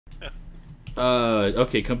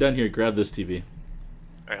Okay, come down here, grab this TV.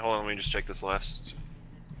 Alright, hold on, let me just check this last.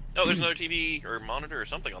 Oh, there's another TV or monitor or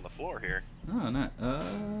something on the floor here. Oh, not.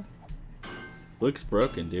 Looks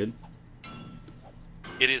broken, dude.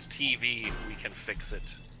 It is TV. We can fix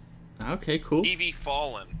it. Okay, cool. TV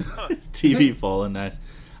fallen. Huh. TV fallen, nice.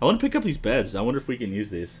 I want to pick up these beds. I wonder if we can use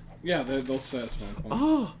these. Yeah, they'll set us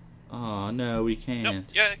one. Oh, no, we can't. Nope.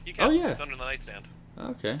 Yeah, you can. Oh, yeah. It's under the nightstand.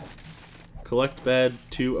 Okay. Collect bed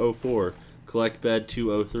 204. Collect bed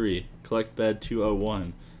 203. Collect bed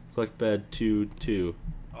 201. Collect bed 22.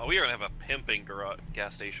 Oh, we are gonna have a pimping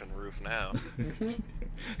gas station roof now.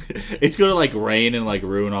 It's gonna like rain and like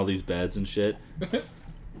ruin all these beds and shit.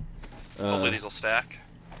 Hopefully these will stack.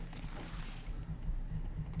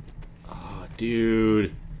 Oh,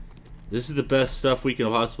 dude. This is the best stuff we can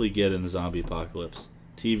possibly get in the zombie apocalypse.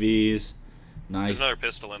 TVs, nice. There's another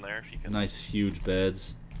pistol in there if you can. Nice huge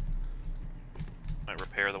beds. Might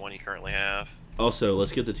repair the one you currently have. Also,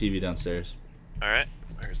 let's get the TV downstairs. Alright,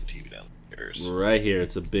 where's the TV downstairs? Right here.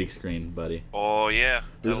 It's a big screen, buddy. Oh yeah,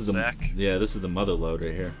 This that'll is the stack. yeah. This is the mother load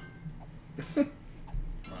right here.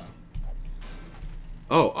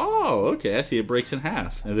 Oh, okay. I see. It breaks in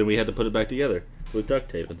half, and then we had to put it back together with duct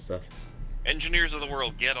tape and stuff. Engineers of the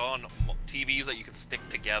world, get on TVs that you can stick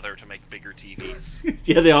together to make bigger TVs.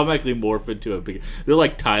 Yeah, they automatically morph into a big. They're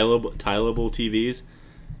like tileable TVs.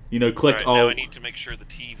 You know, click Alright, all. now I need to make sure the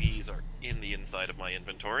TVs are in the inside of my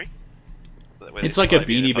inventory. That way they It's like a survive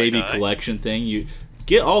even Beanie if I Baby die. collection thing. You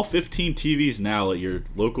get all 15 TVs now at your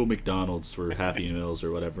local McDonald's for Happy Meals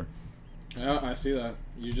or whatever. Yeah, I see that.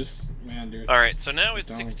 You just, man, dude. Alright, so now it's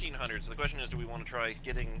Don't. 1600s. The question is, do we want to try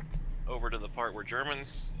getting over to the part where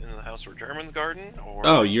Germans, in the house where Germans garden, or...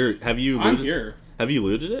 Oh, have you I'm looted? here. Have you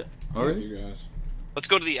looted it With already? you guys. Let's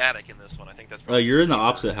go to the attic in this one. I think that's probably You're in the safer.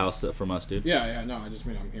 opposite house from us, dude. Yeah, no, I just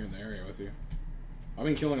mean I'm here in the area with you. I've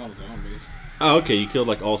been killing all the zombies. Oh, okay. You killed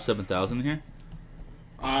like all 7,000 here,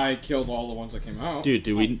 I killed all the ones that came out. dude.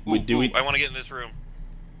 Do we? I want to get in this room.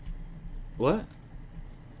 What?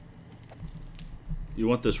 You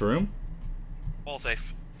want this room? All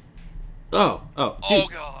safe. Oh, Oh dude,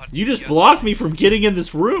 god. you just Yes. blocked me from getting in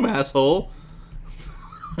this room, asshole.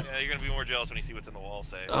 Yeah, you're gonna be more jealous when you see what's in the wall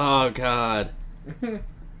safe. Oh god. You're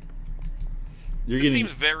This getting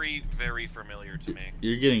seems very, very familiar to me.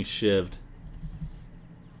 you're getting shivved.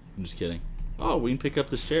 I'm just kidding. Oh, we can pick up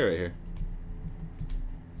this chair right here.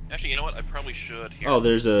 Actually, you know what? I probably should here. Oh,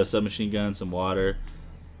 there's a submachine gun, some water.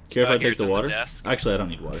 Care if I here take it's the in the water? desk. Actually, I don't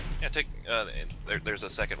need water. Yeah, take. There's a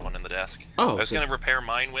second one in the desk. Oh, I was okay. gonna repair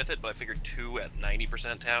mine with it, but I figured 2 at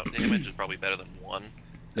 90% damage is probably better than 1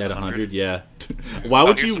 At 100, yeah. Oh, Why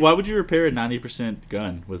would here's you? some- Why would you repair a 90%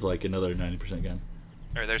 gun with like another 90% gun?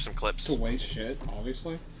 Alright, there's some clips. To waste shit,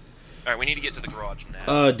 obviously. Alright, we need to get to the garage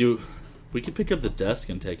now. We could pick up this desk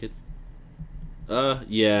and take it.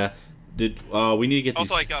 Yeah. We need to get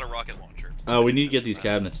these. Also, I got a rocket launcher. We need to get these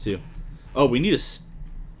cabinets too. Oh, we need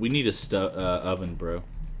a oven, bro.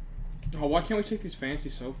 Oh, why can't we take these fancy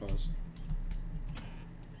sofas?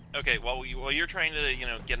 Okay, while you're trying to,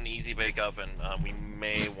 get an easy bake oven, we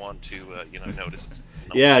may want to, notice it's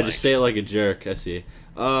Yeah, night. just say it like a jerk. I see.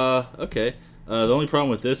 Okay. The only problem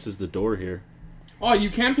with this is the door here. Oh, you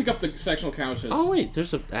can pick up the sectional couches. Oh wait,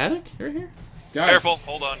 there's an attic right here. Guys, Careful,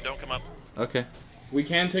 hold on, don't come up. Okay. we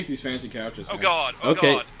can take these fancy couches. Oh guys. god,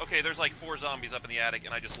 Okay. god. Okay, there's like 4 zombies up in the attic,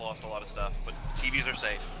 and I just lost a lot of stuff, but the TVs are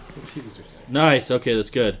safe. The TVs are safe. Nice. Okay,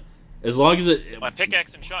 that's good. As long as it. My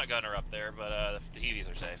pickaxe and shotgun are up there, but the TVs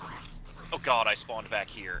are safe. Oh god, I spawned back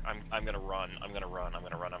here. I'm gonna run. I'm gonna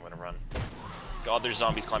run. God, there's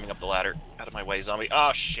zombies climbing up the ladder. Out of my way, zombie.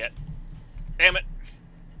 Oh shit. Damn it.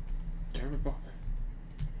 Damn it, Bob.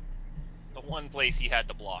 The one place he had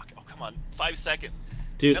to block. Oh come on, 5 seconds.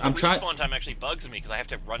 Dude, Now, I'm the trying. respawn time actually bugs me because I have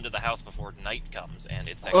to run to the house before night comes, and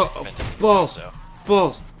it's actually Oh, preventing me. balls. So.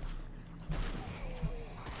 Balls.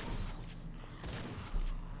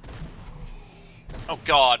 Oh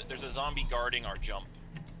god, there's a zombie guarding our jump.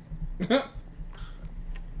 Okay,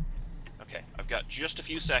 I've got just a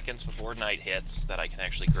few seconds before night hits that I can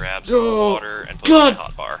actually grab some Oh, water and put it in God the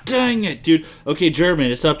hot bar. Dang it, dude. Okay,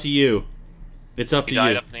 German, it's up to you. It's up You to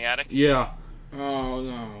died you. up in the attic? Yeah. Oh,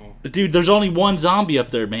 no. Dude, there's only one zombie up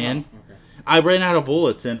there, man. Oh, okay. I ran out of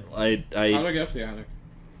bullets and How do I get up to the attic?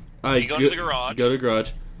 You go to the garage. Go to the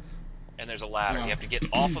garage. And there's a ladder. No. You have to get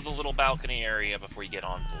off of the little balcony area before you get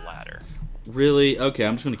onto the ladder. Really? Okay,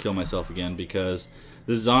 I'm just gonna kill myself again because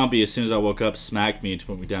the zombie, as soon as I woke up, smacked me and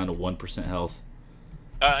put me down to 1% health.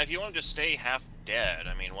 If you want to just stay half dead,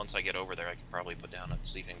 I mean, once I get over there, I can probably put down a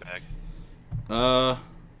sleeping bag. How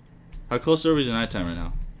close are we to nighttime right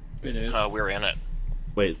now? It is. We're in it.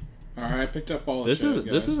 Wait, Alright, I picked up all the this shit,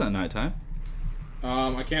 isn't guys. nighttime.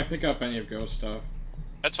 I can't pick up any of Ghost stuff.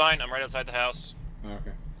 That's fine. I'm right outside the house. Oh,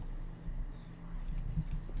 okay.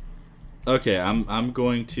 Okay, I'm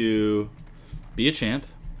going to be a champ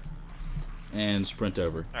and sprint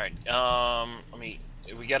over. All right. Let me.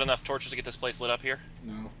 We got enough torches to get this place lit up here?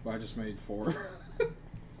 No, I just made 4.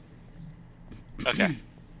 Okay.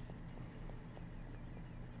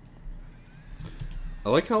 I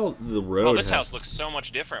like how the road. Oh, this house looks so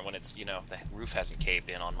much different when it's, you know, the roof hasn't caved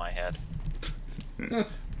in on my head.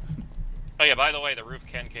 Oh yeah, by the way, the roof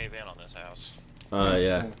can cave in on this house.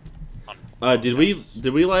 Yeah. On Did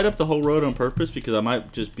we light up the whole road on purpose? Because I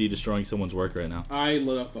might just be destroying someone's work right now. I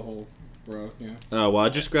lit up the whole road, yeah. Well, I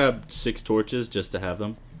just grabbed 6 torches just to have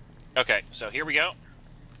them. Okay, so here we go.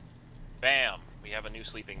 Bam! We have a new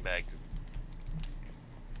sleeping bag.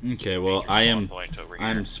 Okay, well, Major spawn point over here.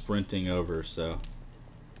 I'm sprinting over, so.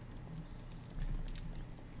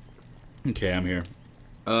 Okay, I'm here.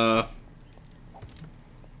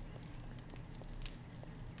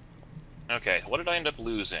 Okay, what did I end up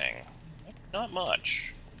losing? Not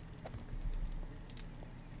much.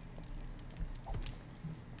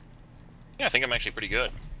 Yeah, I think I'm actually pretty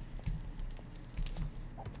good.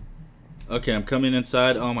 Okay, I'm coming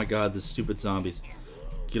inside. Oh my god, the stupid zombies.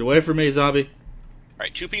 Get away from me, zombie.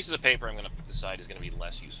 Alright, 2 pieces of paper I'm going to decide is going to be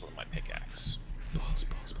less useful than my pickaxe. Boss.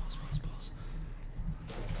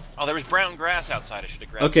 Oh, there was brown grass outside. I should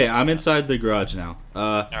have grabbed Okay, some. I'm inside the garage now.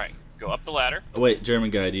 Alright, go up the ladder. Wait,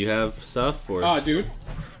 German guy, do you have stuff or? Dude.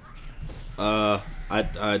 Ghost?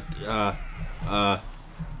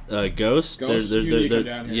 Ghost? You need to go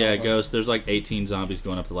down here, yeah, help us. Ghost. There's like 18 zombies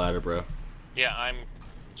going up the ladder, bro. Yeah, I'm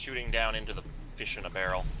shooting down into the fish in a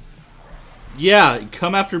barrel. Yeah,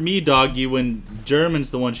 come after me, doggy, when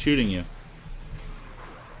German's the one shooting you.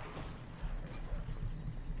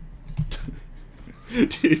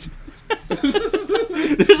 Dude.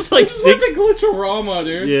 There's like This is like the glitchorama,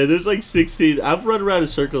 dude. Yeah, there's like 16. I've run around in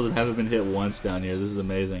circles and haven't been hit once down here. This is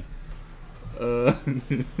amazing. Yeah,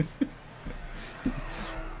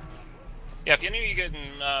 if any of you can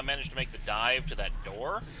manage to make the dive to that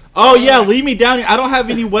door. Oh yeah, leave me down here. I don't have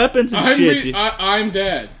any weapons and shit, dude. I'm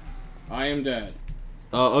dead. I am dead.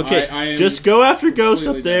 Oh, okay. I am Just go after Ghost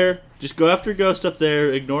up completely there. dead. Just go after Ghost up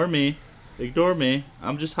there. Ignore me. Ignore me.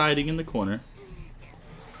 I'm just hiding in the corner.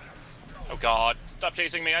 Oh god, stop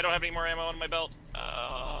chasing me. I don't have any more ammo on my belt.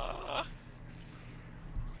 Oh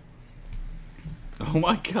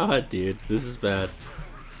my god, dude. This is bad.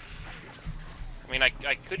 I mean, I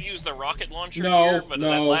could use the rocket launcher No, here, but that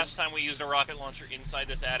no. last time we used a rocket launcher inside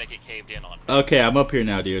this attic, it caved in on me. Okay, I'm up here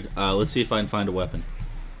now, dude. Let's see if I can find a weapon.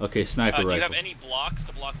 Okay, sniper Do rifle. you have any blocks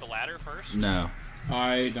to block the ladder first? No.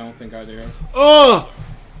 I don't think I do. Oh!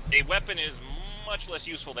 A weapon is much less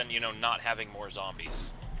useful than, you know, not having more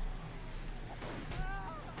zombies.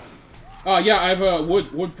 Yeah, I have a wood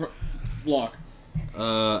block.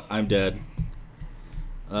 I'm dead.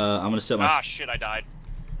 I'm gonna set my... Ah, shit, I died.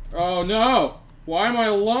 Oh no! Why am I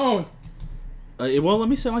alone? It won't let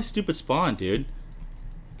me set my stupid spawn, dude.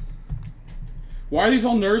 Why are these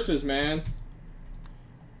all nurses, man?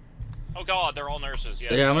 Oh god, they're all nurses,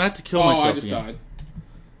 yes. Yeah, I'm gonna have to kill myself I just again. died.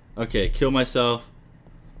 Okay, kill myself.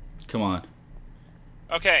 Come on.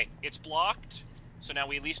 Okay, it's blocked, so now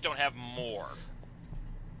we at least don't have more.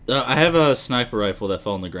 Uh-huh. I have a sniper rifle that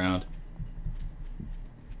fell on the ground.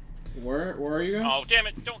 Where are you guys? Oh, damn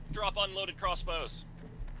it, don't drop unloaded crossbows.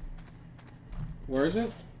 Where is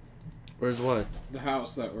it? Where's what? The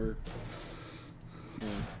house that we're...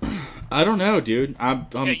 I don't know, dude.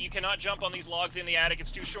 Okay, you cannot jump on these logs in the attic,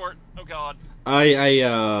 it's too short. Oh god.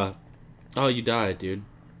 Oh, you died, dude.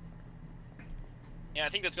 Yeah, I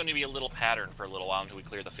think that's going to be a little pattern for a little while until we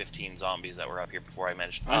clear the 15 zombies that were up here before I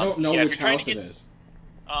mentioned. I don't know yeah, which if you're trying house to it get, is.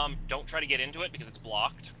 Don't try to get into it because it's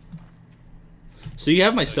blocked. So you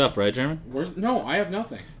have my stuff, right, German? No, I have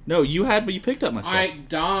nothing. No, you had, but you picked up my stuff. I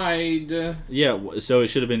died. Yeah, so it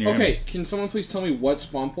should have been your Okay, image. can someone please tell me what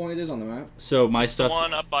spawn point it is on the map? So my The stuff...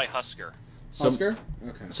 one up by Husker. Husker?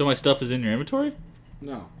 Okay. So my stuff is in your inventory?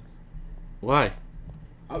 No. Why?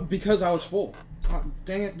 Because I was full.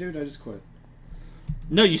 Dang it, dude, I just quit.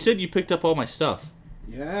 No, you said you picked up all my stuff.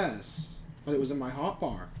 Yes. But it was in my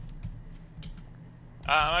hotbar.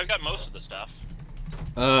 I've got most of the stuff.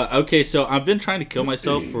 Okay, so I've been trying to kill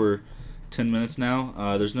myself for 10 minutes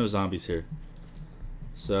now. There's no zombies here.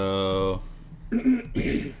 So...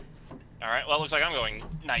 Alright, well, it looks like I'm going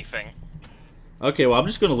knifing. Okay, well, I'm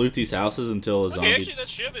just going to loot these houses until a zombie... Okay, actually, that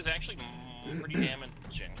shiv is actually pretty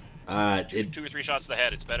damaging. Two or three shots to the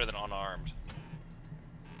head, it's better than unarmed.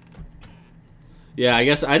 Yeah, I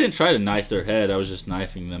guess I didn't try to knife their head. I was just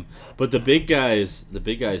knifing them. But the big guys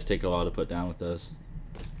take a lot to put down with those.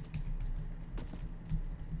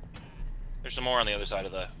 There's some more on the other side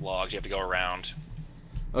of the logs. You have to go around.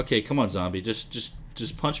 Okay, come on, zombie. Just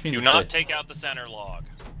punch me in Do the not face. take out the center log.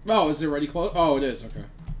 Oh, is it already close? Oh, it is. Okay.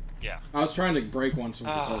 Yeah. I was trying to break one so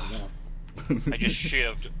we could close it up. I just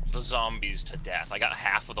shivved the zombies to death. I got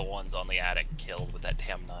half of the ones on the attic killed with that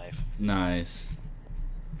damn knife. Nice.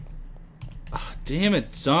 Ah, damn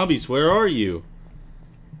it, zombies, where are you?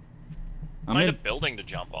 Find a building to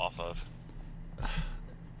jump off of.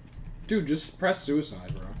 Dude, just press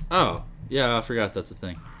suicide, bro. Oh, yeah, I forgot that's a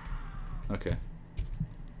thing. Okay.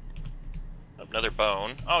 Another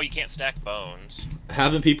bone. Oh, you can't stack bones.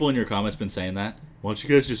 Haven't people in your comments been saying that? Why don't you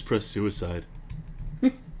guys just press suicide?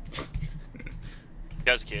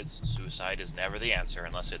 Because, kids, suicide is never the answer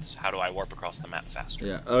unless it's how do I warp across the map faster.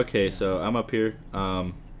 Yeah, okay, so I'm up here.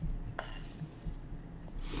 Alright.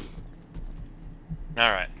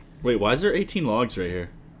 Wait, why is there 18 logs right here?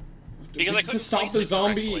 Because I To couldn't stop place the it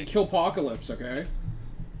zombie correctly. killpocalypse, okay?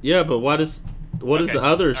 Yeah, but what does Okay, the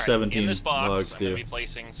other all right, 17 in this box, logs I'm do? going to be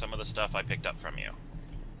placing some of the stuff I picked up from you.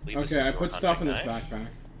 Believe this Okay, is I your put stuff in hunting this knife. backpack.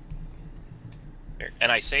 Here.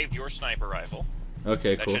 And I saved your sniper rifle.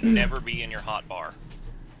 Okay, That cool. should never be in your hot bar.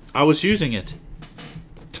 I was using it.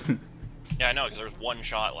 Yeah, I know, because there's one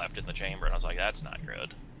shot left in the chamber, and I was like, that's not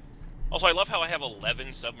good. Also, I love how I have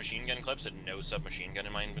 11 submachine gun clips and no submachine gun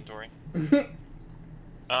in my inventory. Did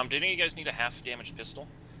any of you guys need a half-damaged pistol?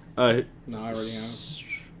 No, I already have.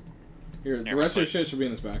 Here, the Here, rest of wait. your shit should be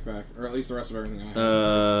in this backpack. Or at least the rest of everything I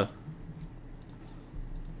have.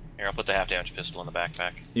 Here, I'll put the half-damaged pistol in the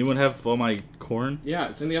backpack. You want to have all my corn? Yeah,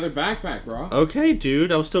 it's in the other backpack, bro. Okay,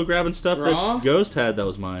 dude. I was still grabbing stuff Raw? that Ghost had that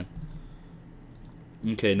was mine.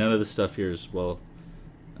 Okay, none of this stuff here is, well...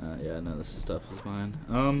 yeah, none of this stuff is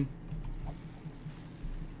mine.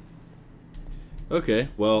 Okay,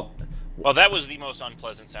 well... Well, that was the most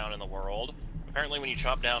unpleasant sound in the world. Apparently, when you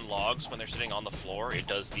chop down logs when they're sitting on the floor, it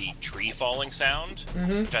does the tree falling sound,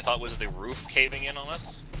 which I thought was the roof caving in on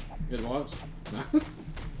us. It was.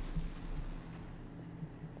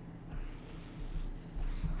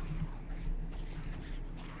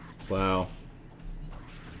 Wow.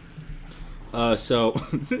 So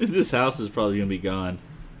this house is probably gonna be gone.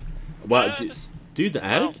 Wow, dude,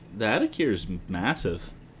 the attic here is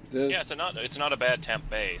massive. Yeah, it's not a bad temp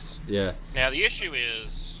base. Yeah. Now the issue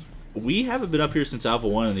is We haven't been up here since Alpha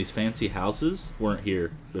 1, and these fancy houses weren't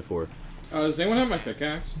here before. Does anyone have my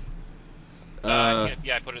pickaxe?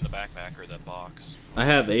 yeah, I put it in the backpack or the box. I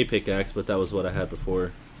have a pickaxe, but that was what I had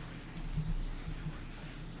before.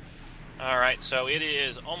 Alright, so it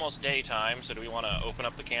is almost daytime, so do we want to open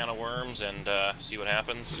up the can of worms and see what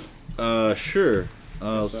happens? Sure.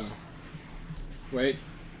 So, wait.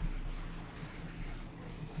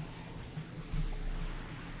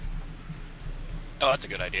 Oh, that's a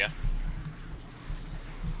good idea.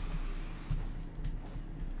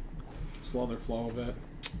 Slow their flow a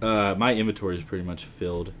bit. My inventory is pretty much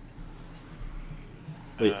filled.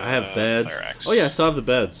 Wait, I have beds. Cyrax. Oh yeah, I still have the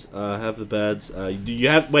beds. I have the beds. Do you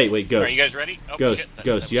have? Wait, Ghost. Are you guys ready? Oh, Ghost, shit,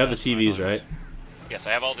 Ghost. You have the TVs, right? Yes,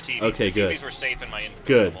 I have all the TVs. Okay, the good. TVs were safe in my inventory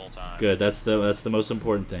Good. the whole time. Good. That's the most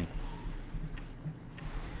important thing.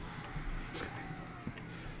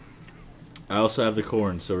 I also have the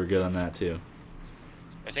corn, so we're good on that too.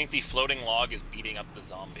 I think the floating log is beating up the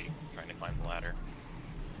zombie trying to climb the ladder.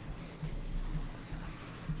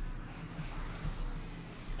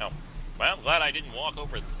 Oh, well, glad I didn't walk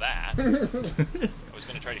over that. I was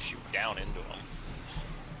going to try to shoot down into him.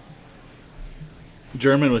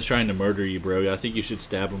 German was trying to murder you, bro. I think you should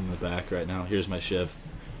stab him in the back right now. Here's my shiv.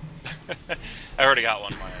 I already got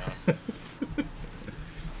one of my own.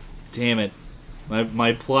 Damn it.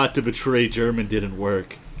 My plot to betray German didn't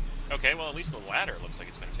work. Okay, well, at least the ladder looks like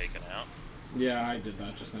it's been taken out. Yeah, I did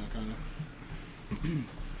that just now, kind of.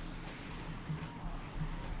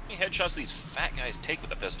 How many headshots these fat guys take with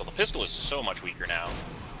the pistol? The pistol is so much weaker now.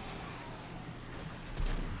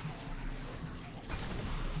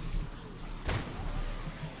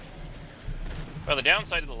 Well, the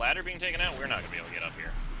downside of the ladder being taken out, we're not going to be able to get up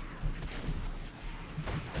here.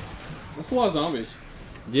 That's a lot of zombies.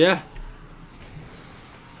 Yeah.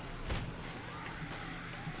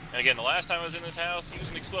 And again, the last time I was in this house,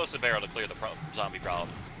 used an explosive barrel to clear the zombie problem.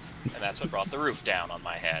 And that's what brought the roof down on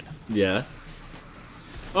my head. Yeah.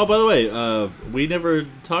 Oh, by the way, we never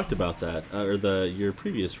talked about that, or your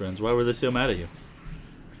previous friends. Why were they so mad at you?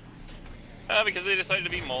 Because they decided to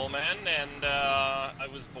be mole men, and I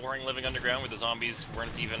was boring living underground where the zombies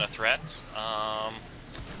weren't even a threat.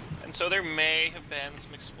 And so there may have been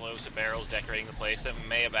some explosive barrels decorating the place that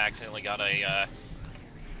may have accidentally got a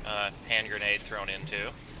hand grenade thrown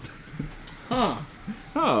into. Huh.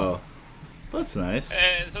 Oh. That's nice.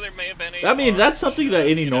 And so there may have been a I mean, that's large, something that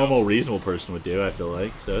any you know, normal, reasonable person would do, I feel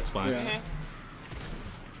like, so it's fine. Yeah.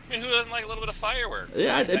 I mean, who doesn't like a little bit of fireworks?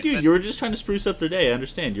 Yeah, I mean, dude, you were just trying to spruce up their day. I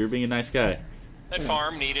understand. You're being a nice guy. that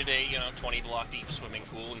farm needed a 20-block deep swimming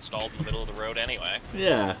pool installed in the middle of the road anyway.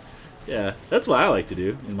 Yeah. Yeah. That's what I like to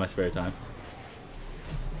do in my spare time.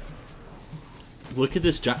 Look at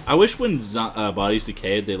this. I wish when bodies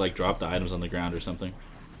decayed, they, like, dropped the items on the ground or something.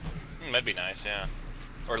 That'd be nice, yeah.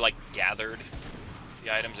 Or, like, gathered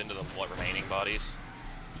the items into the remaining bodies.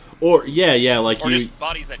 Or, yeah, like or you... just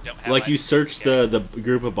bodies that don't have Like you items search decay. the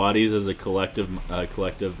group of bodies as a collective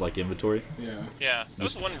like inventory. Yeah. Yeah, that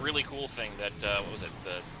was one really cool thing that, what was it,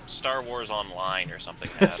 the Star Wars Online or something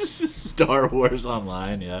had. Star Wars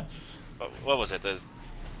Online, yeah. What was it?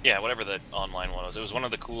 Yeah, whatever the online one was. It was one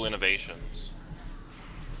of the cool innovations.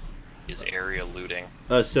 Is area looting.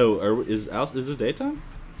 So is it daytime?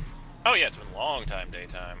 Oh yeah, it's been a long time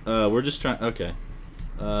daytime. We're just trying. Okay.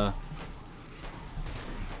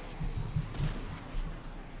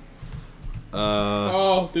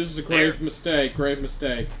 Oh, this is a grave There. mistake. Grave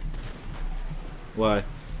mistake. Why?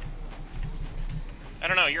 I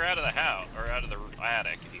don't know, you're out of the house, or out of the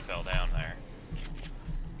attic if you fell down there.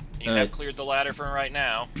 You have cleared the ladder for right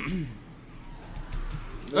now.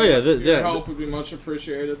 Oh yeah, Your help would be much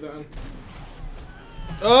appreciated then.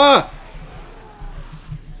 Ah!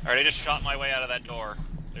 Alright, I just shot my way out of that door.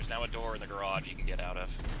 There's now a door in the garage you can get out of.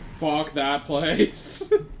 Fuck that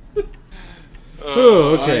place.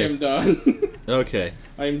 Oh, okay. I am done. Okay.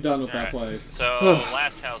 I am done with Alright, that place. So,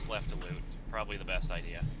 last house left to loot. Probably the best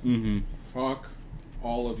idea. Mm-hmm. Fuck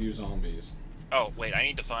all of you zombies. Oh, wait, I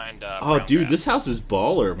need to find, Oh, brown dude, this grass. house is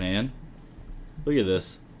baller, man. Look at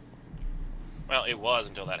this. Well, it was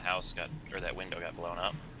until that house that window got blown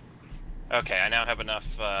up. Okay, I now have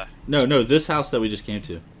enough, No, this house that we just came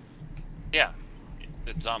to. yeah.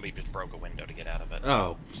 The zombie just broke a window to get out of it.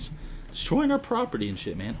 Oh, destroying our property and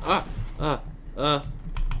shit, man. Ah, oh,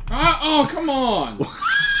 come on!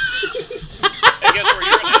 I guess we're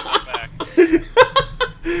here and back.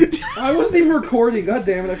 I wasn't even recording. God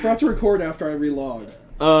damn it! I forgot to record after I relogged.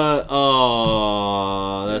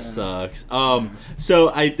 Oh, that Yeah. sucks. So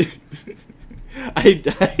I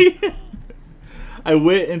I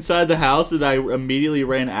went inside the house and I immediately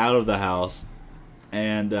ran out of the house,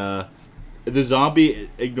 and the zombie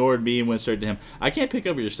ignored me and went straight to him. I can't pick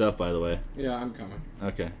up your stuff, by the way. Yeah, I'm coming.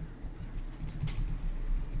 Okay.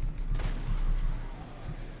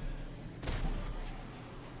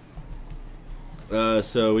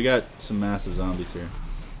 So we got some massive zombies here.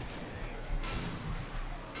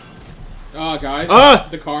 Oh, guys, Ah!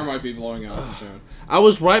 the car might be blowing up soon. I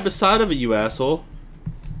was right beside of it, you asshole.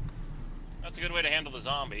 That's a good way to handle the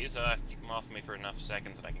zombies. Keep them off me for enough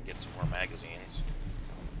seconds and I can get some more magazines.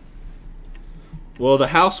 Well, the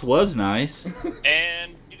house was nice.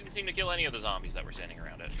 And you didn't seem to kill any of the zombies that were standing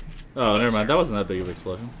around it. Oh, never mind. That wasn't that big of an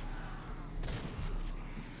explosion.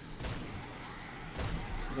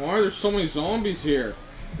 Why are there so many zombies here?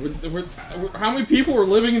 How many people were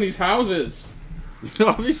living in these houses?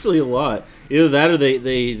 Obviously a lot. Either that or they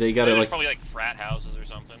got it There's like... probably like frat houses or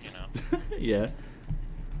something, you know. Yeah.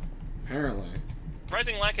 Apparently.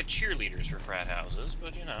 Surprising lack of cheerleaders for frat houses,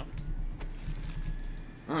 but you know.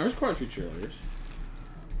 Oh, there's quite a few cheerleaders.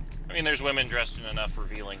 I mean, there's women dressed in enough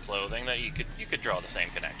revealing clothing that you could draw the same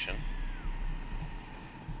connection.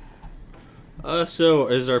 So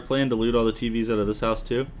is our plan to loot all the TVs out of this house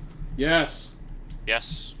too? Yes,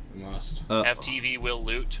 Yes, we must. FTV will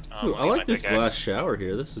loot. Ooh, Let I me like get my this pickaxe. glass shower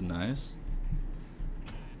here. This is nice.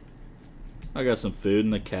 I got some food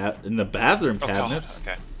in the bathroom Oh, God, cabinets.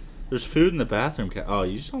 okay. There's food in the bathroom Oh,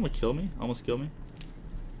 you just almost kill me? Almost kill me?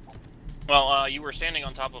 Well, you were standing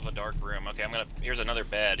on top of a dark room. Okay, here's another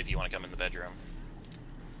bed if you want to come in the bedroom.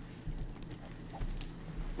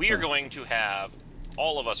 We are going to have...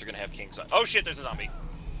 All of us are going to have king size. Oh shit, there's a zombie.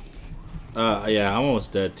 Yeah, I'm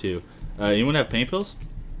almost dead too. Anyone have pain pills?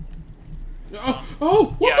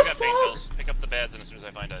 Oh, what Yeah, the I got pain fuck? pills. Pick up the beds, and as soon as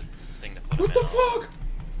I find a thing to put What them the in, fuck?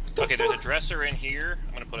 What the Okay, there's a fuck? dresser in here.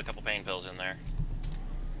 I'm going to put a couple pain pills in there.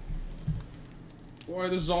 Why are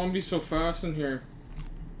the zombies so fast in here?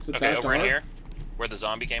 Is it Okay, that over dark? in here, where the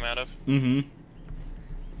zombie came out of. Mm-hmm.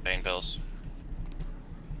 Pain pills.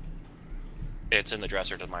 It's in the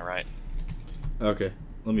dresser to my right. Okay.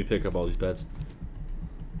 Let me pick up all these beds.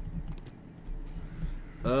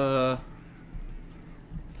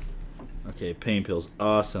 Okay, pain pills.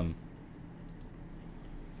 Awesome.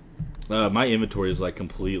 My inventory is like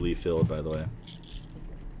completely filled, by the way.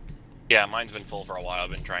 Yeah, mine's been full for a while.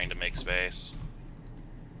 I've been trying to make space.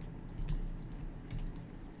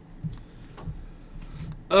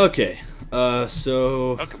 Okay.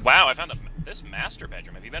 So Okay, wow, I found this master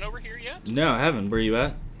bedroom. Have you been over here yet? no, I haven't. Where you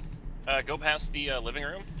at? Go past the living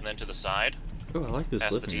room and then to the side, Oh, I like this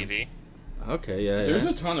past the living room. TV. Okay, yeah, There's yeah.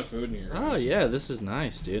 a ton of food in here. Oh yeah, this is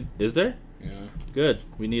nice, dude. Is there? Yeah. Good.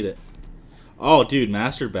 We need it. Oh, dude,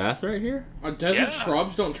 master bath right here. Desert Yeah.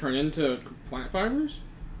 shrubs don't turn into plant fibers?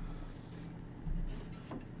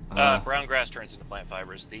 Brown grass turns into plant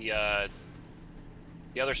fibers. The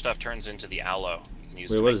other stuff turns into the aloe. You can use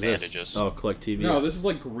Wait, to what make is bandages. this? Oh, collect TV. No, this is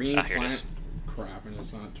like green Here it is. plant crap, and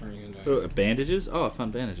it's not turning into. Oh, bandages? Oh, I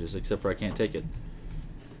found bandages, except for I can't take it.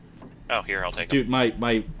 Oh, here, I'll take Dude, my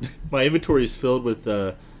my inventory is filled with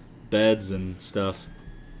beds and stuff.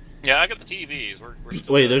 Yeah, I got the TVs. We're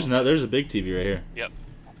still Wait, good. there's a big TV right here. Yep.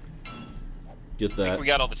 Get I that. think we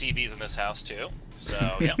got all the TVs in this house, too.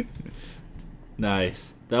 So, yeah.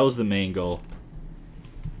 Nice. That was the main goal.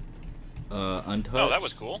 Untouched. Oh, that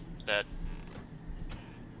was cool. That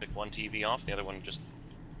took one TV off, the other one just...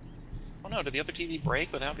 Oh no, did the other TV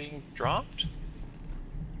break without being dropped?